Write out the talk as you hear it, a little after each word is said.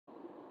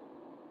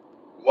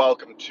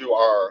Welcome to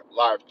our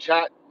live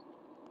chat.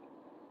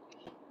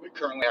 We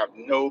currently have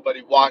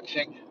nobody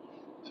watching,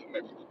 so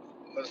maybe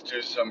let's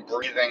do some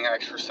breathing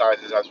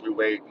exercises as we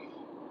wait.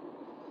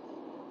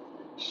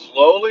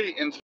 Slowly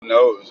into the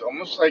nose,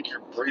 almost like you're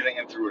breathing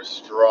in through a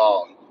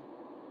straw.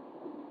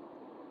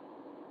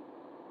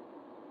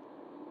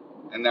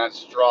 And that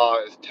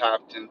straw is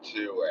tapped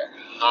into a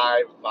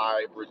high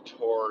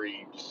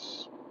vibratory,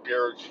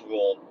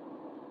 spiritual,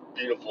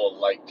 beautiful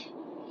light.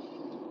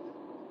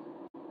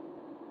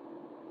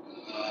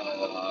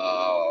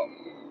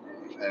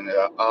 And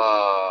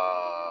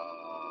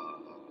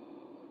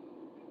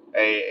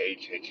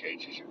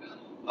A-H-H-H-H.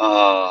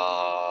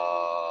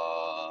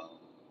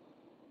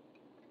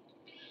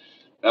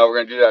 Now we're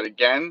going to do that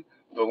again,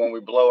 but when we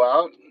blow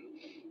out,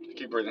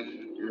 keep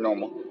breathing, you're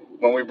normal.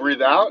 When we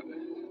breathe out,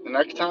 the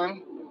next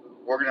time,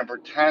 we're going to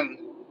pretend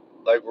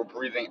like we're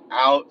breathing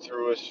out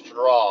through a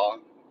straw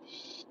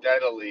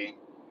steadily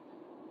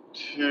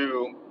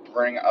to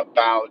bring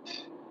about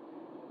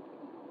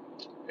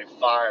a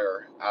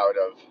fire out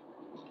of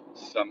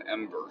some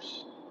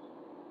embers.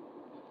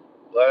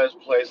 Let us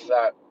place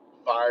that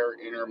fire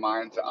in your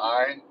mind's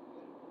eye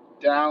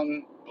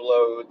down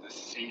below the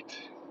seat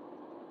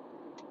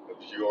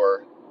of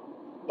your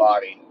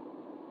body.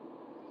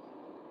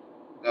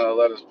 Now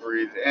let us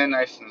breathe in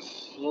nice and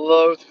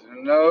slow through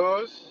the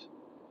nose.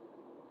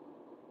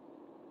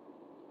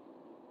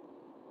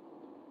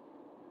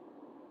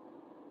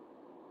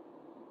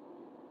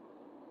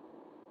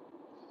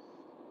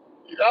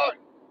 Out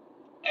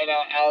and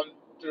out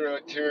through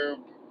a tube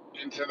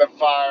into the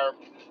fire.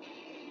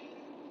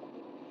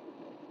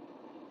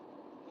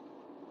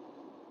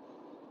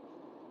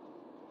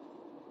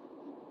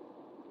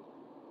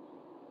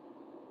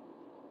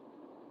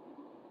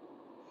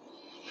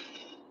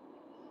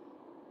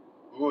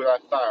 Ooh,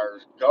 that fire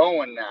is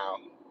going now.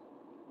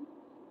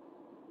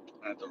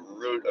 At the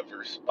root of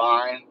your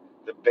spine,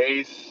 the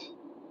base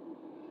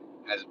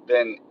has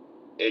been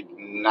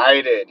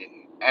ignited,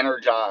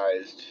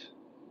 energized.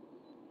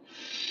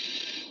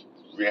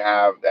 We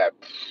have that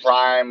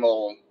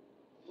primal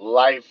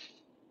life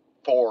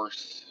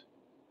force,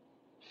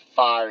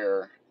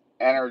 fire,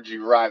 energy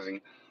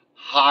rising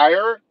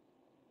higher,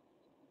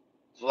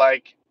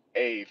 like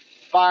a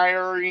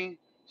fiery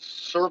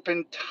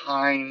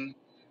serpentine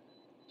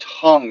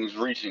tongues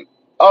reaching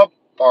up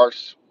our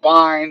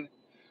spine,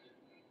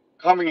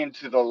 coming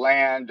into the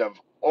land of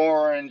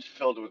orange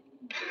filled with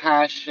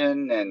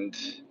passion and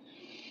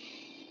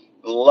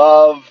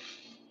love,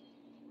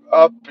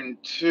 up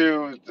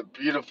into the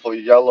beautiful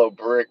yellow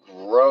brick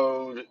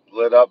road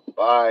lit up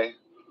by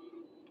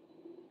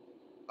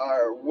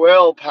our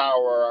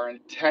willpower, our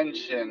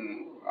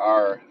intention,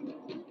 our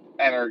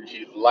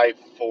energy, life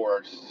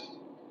force.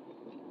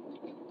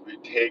 We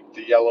take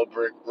the yellow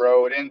brick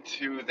road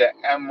into the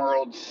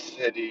Emerald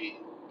City,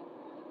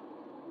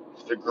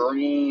 the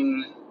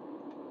green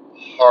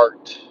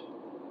heart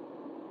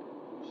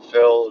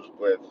filled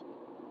with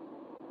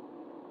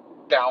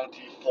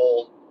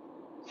bountiful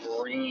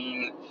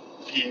green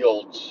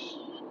fields,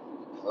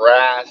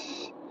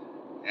 grass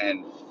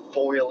and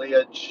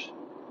foliage,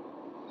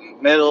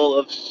 middle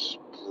of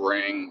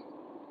spring.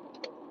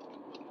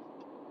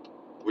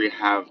 We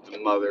have the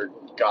Mother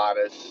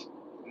Goddess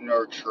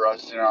nurture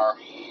us in our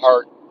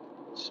heart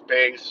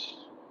space.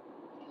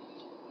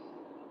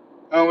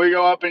 And we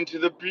go up into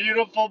the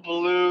beautiful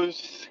blue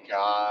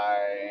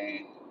sky.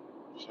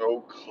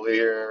 So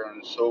clear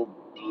and so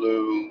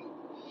blue.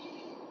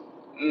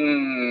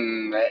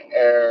 The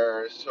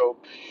air is so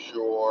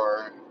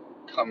pure,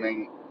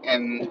 coming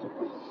in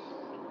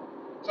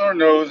through our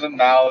nose and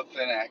mouth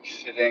and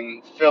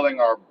exiting, filling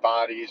our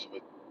bodies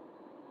with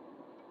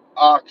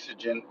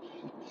oxygen,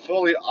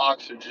 fully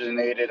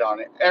oxygenated on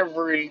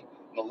every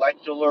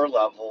molecular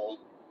level.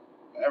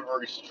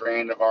 Every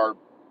strand of our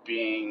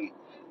being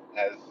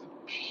has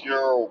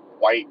pure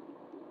white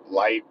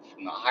light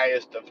from the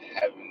highest of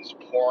heavens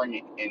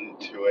pouring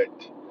into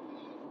it,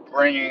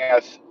 bringing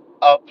us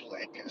up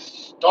like a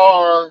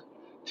star,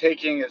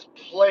 taking its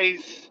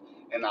place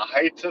in the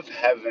heights of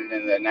heaven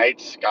in the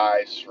night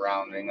sky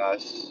surrounding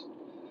us.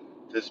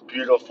 This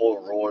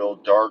beautiful royal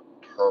dark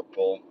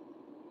purple.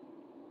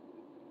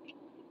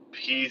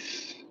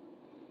 Peace,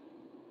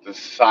 the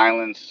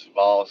silence of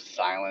all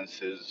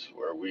silences,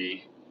 where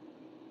we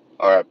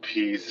are at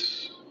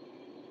peace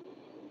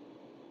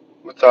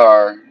with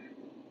our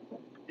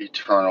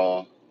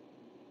eternal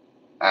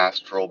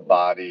astral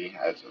body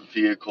as a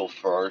vehicle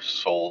for our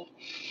soul.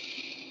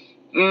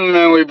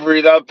 And we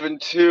breathe up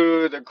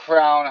into the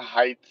crown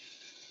heights.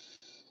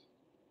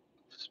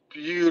 It's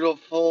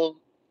beautiful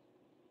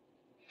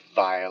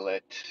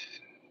violet,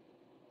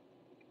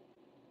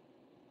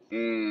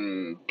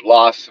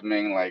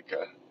 blossoming like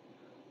a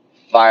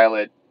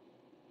violet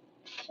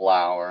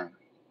flower,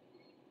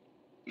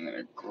 and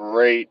a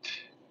great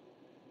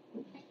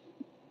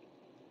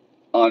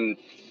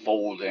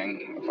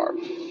unfolding of our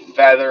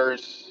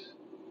feathers,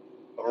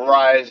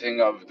 rising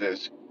of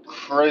this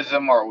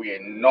chrism. Are we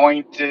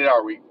anointed?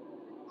 Are we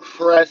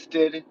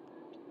crested?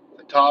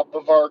 The top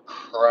of our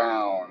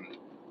crown,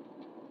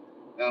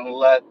 and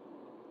let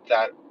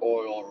that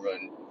oil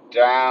run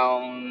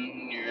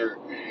down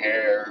your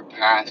hair,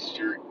 past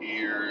your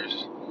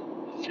ears,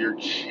 to your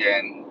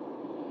chin,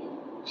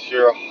 to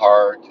your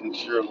heart,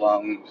 into your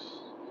lungs,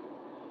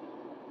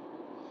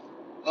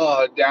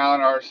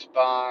 down our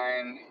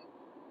spine,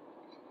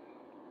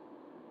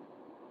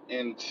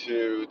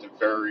 into the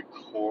very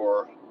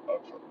core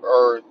of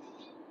Earth,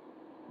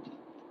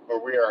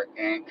 where we are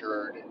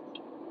anchored,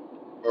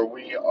 where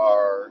we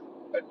are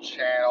a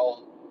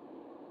channel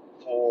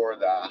for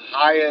the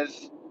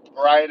highest,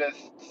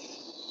 brightest,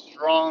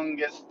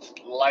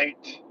 strongest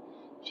light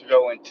to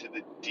go into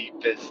the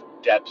deepest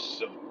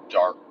depths of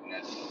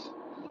darkness.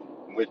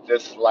 With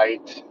this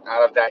light,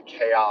 out of that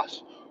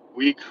chaos,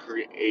 we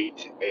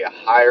create a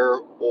higher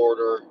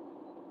order,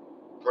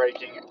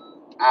 breaking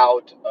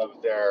out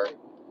of their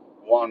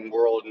one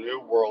world, new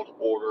world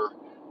order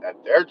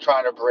that they're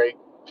trying to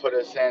put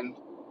us in,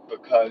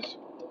 because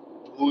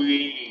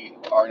we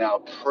are now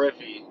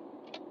privy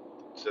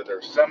to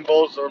their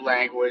symbols, their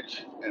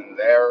language, and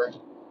their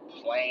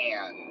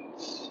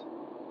plans.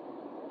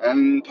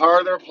 And part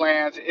of their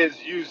plans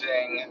is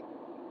using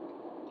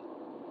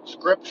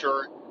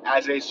scripture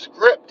as a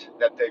script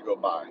that they go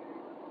by.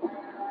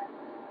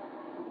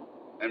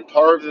 And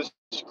part of this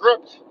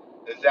script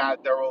is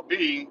that there will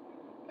be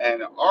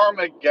an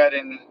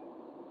Armageddon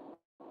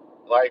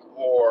like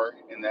war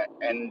in the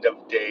end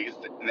of days,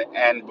 in the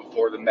end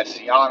before the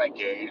Messianic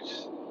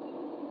age,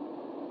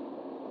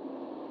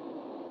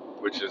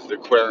 which is the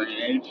Aquarian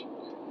age.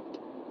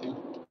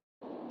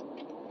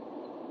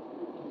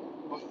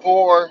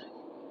 Before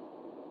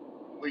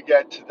we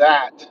get to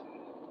that,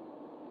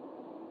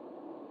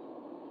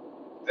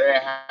 they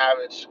have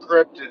it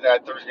scripted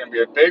that there's going to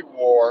be a big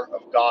war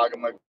of Gog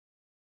and Magog.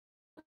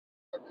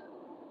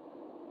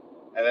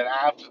 And then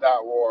after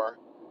that war,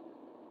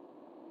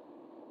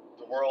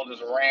 the world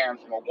is ran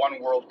from a one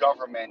world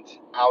government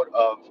out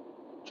of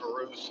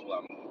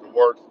Jerusalem. The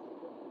word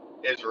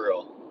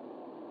Israel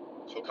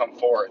shall come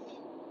forth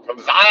from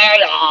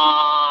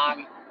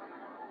Zion.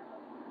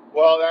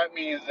 Well, that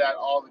means that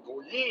all the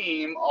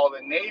goyim, all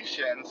the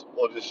nations,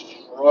 will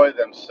destroy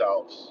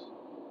themselves,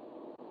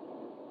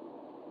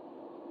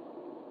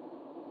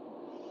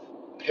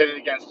 pitted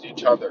against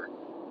each other,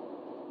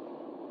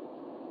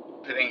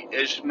 pitting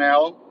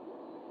Ishmael,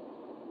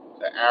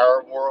 the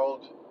Arab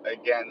world,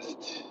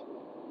 against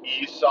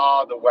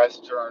Esau, the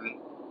Western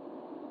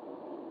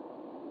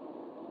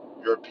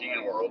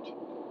European world.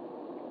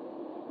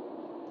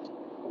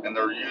 And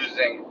they're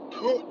using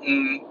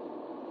Putin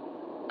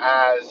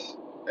as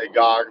a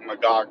Gog and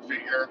Magog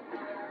figure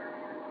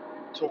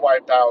to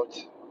wipe out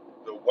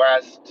the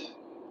West,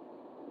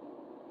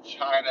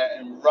 China,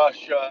 and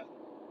Russia.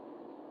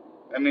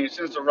 I mean,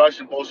 since the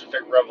Russian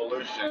Bolshevik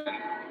Revolution,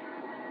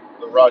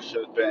 the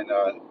Russia has been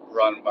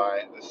run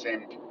by the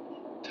same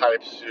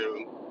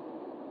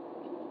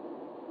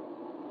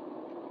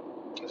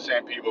the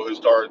same people who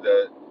started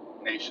the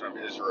nation of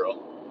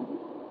Israel.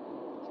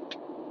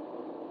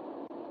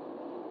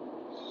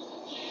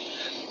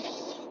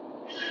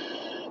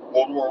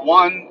 World War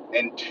I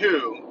and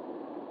II,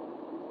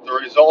 the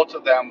result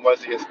of them was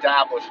the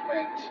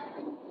establishment,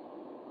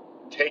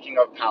 taking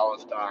of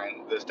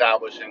Palestine, the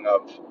establishing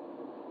of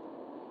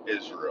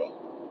Israel.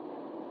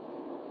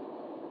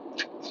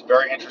 It's a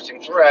very interesting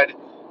thread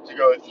to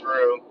go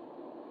through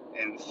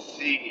and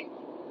see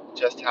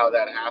just how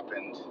that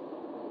happened.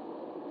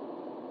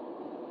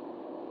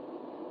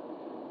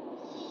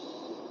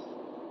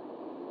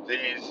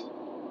 These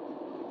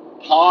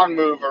pawn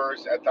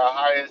movers at the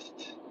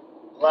highest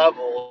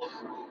levels,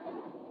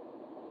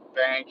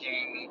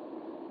 banking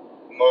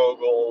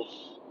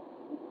moguls,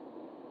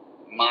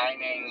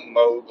 mining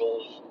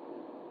moguls,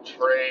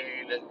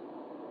 trade,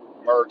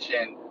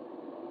 merchant,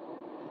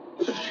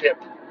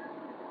 ship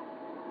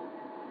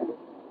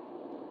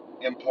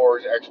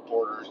importers,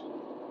 exporters.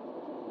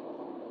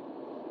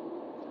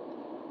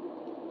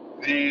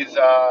 These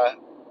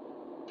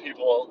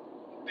people,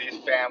 these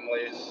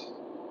families,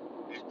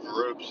 these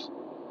groups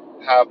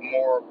have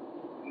more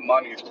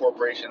money, these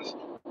corporations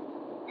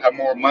have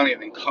more money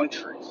than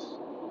countries.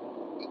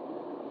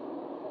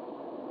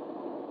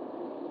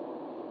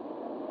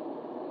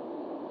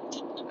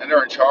 And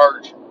they're in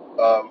charge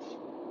of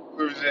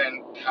who's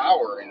in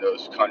power in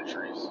those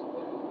countries.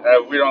 And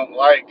if they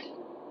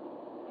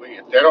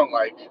don't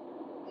like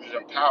who's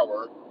in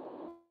power,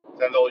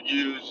 then they'll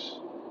use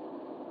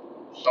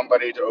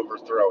somebody to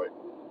overthrow it.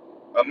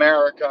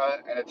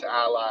 America and its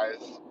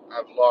allies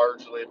have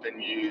largely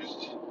been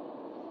used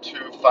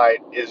to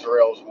fight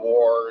Israel's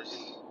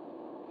wars.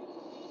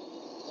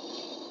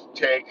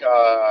 Take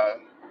the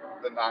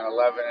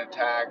 9/11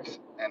 attacks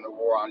and the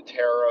war on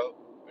terror,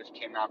 which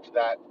came after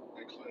that,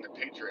 including the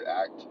Patriot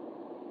Act.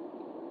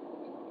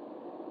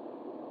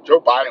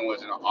 Joe Biden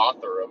was an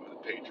author of the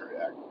Patriot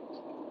Act.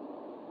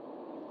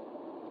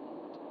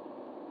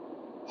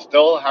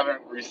 Still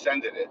haven't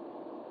rescinded it.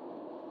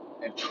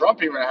 And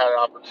Trump even had an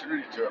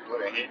opportunity to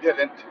implement it. He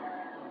didn't.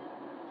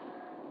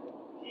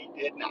 He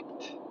did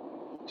not.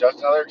 Just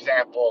another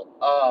example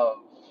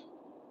of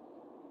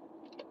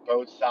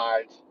both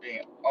sides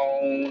being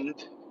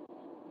owned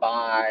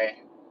by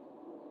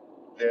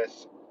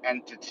this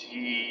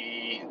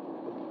entity.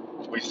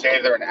 We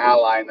say they're an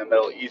ally in the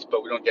Middle East,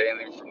 but we don't get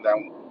anything from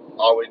them.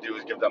 All we do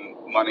is give them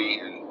money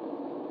and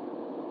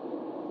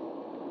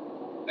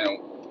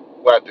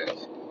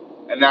weapons.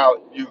 And now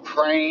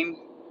Ukraine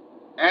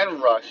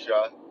and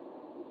Russia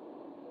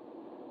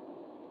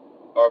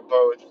are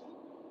both,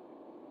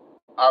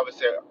 I would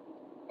say,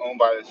 owned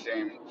by the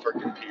same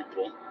freaking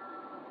people,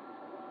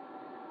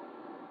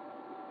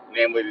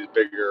 namely these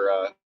bigger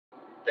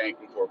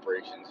banking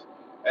corporations.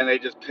 And they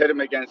just pit them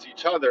against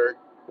each other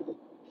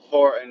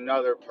for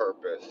another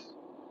purpose,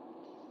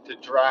 to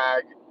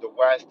drag the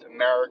West,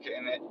 America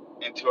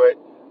into it,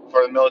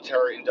 for the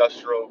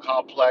military-industrial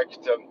complex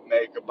to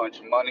make a bunch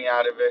of money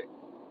out of it.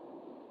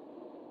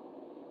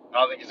 I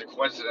don't think it's a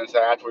coincidence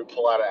that after we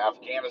pull out of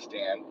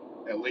Afghanistan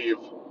and leave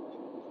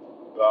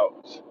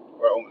about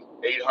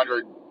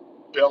 $800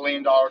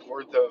 billion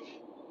worth of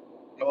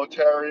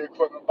military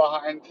equipment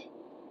behind,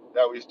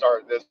 that we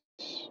start this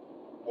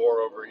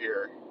war over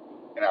here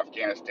in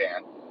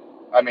Afghanistan.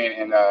 I mean,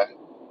 in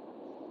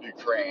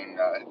Ukraine.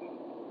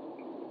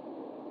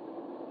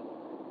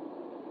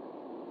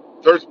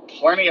 There's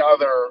plenty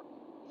other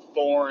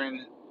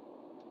foreign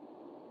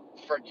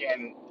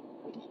freaking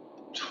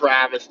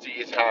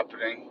travesties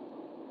happening.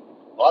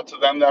 Lots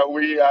of them that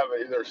we have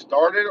either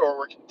started or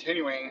we're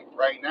continuing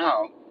right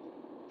now.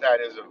 That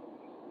is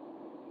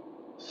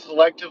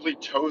selectively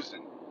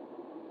chosen.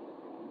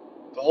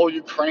 The whole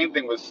Ukraine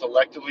thing was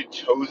selectively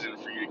chosen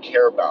for you to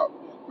care about.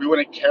 We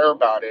wouldn't care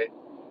about it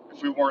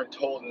if we weren't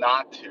told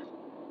not to.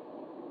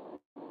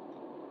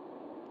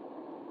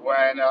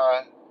 When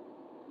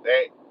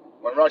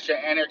when Russia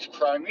annexed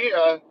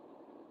Crimea,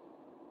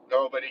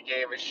 nobody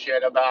gave a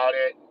shit about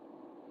it.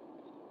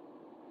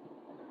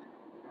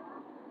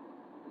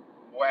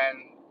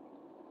 When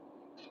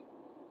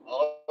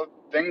all the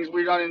things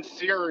we done in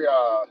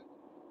Syria,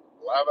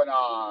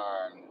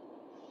 Lebanon,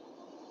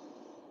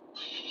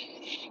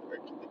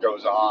 it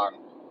goes on.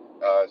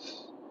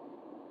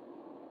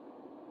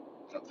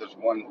 If there's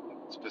one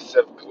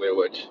specifically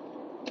which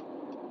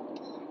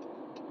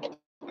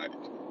I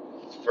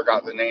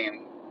forgot the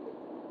name,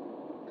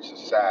 which is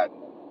sad,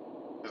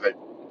 because it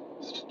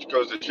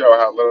goes to show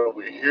how little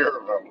we hear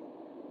of them.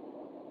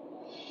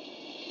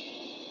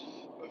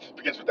 It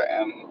begins with the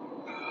M.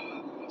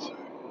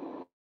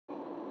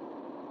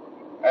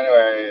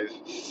 Anyways,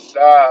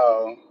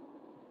 so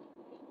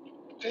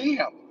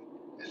damn,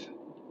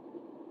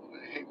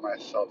 I hate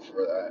myself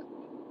for that.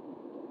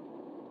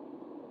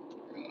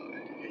 I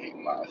hate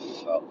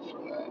myself for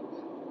that.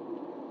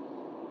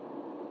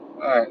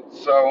 Alright,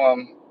 so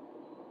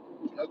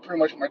that's pretty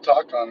much my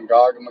talk on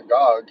Gog and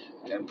Magog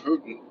and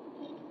Putin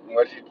and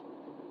what he's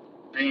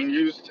being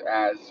used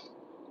as.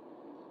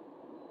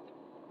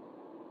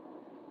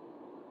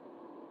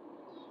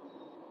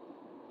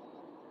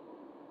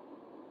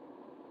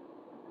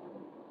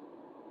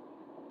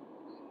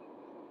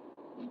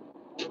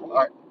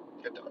 Alright,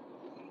 get to it.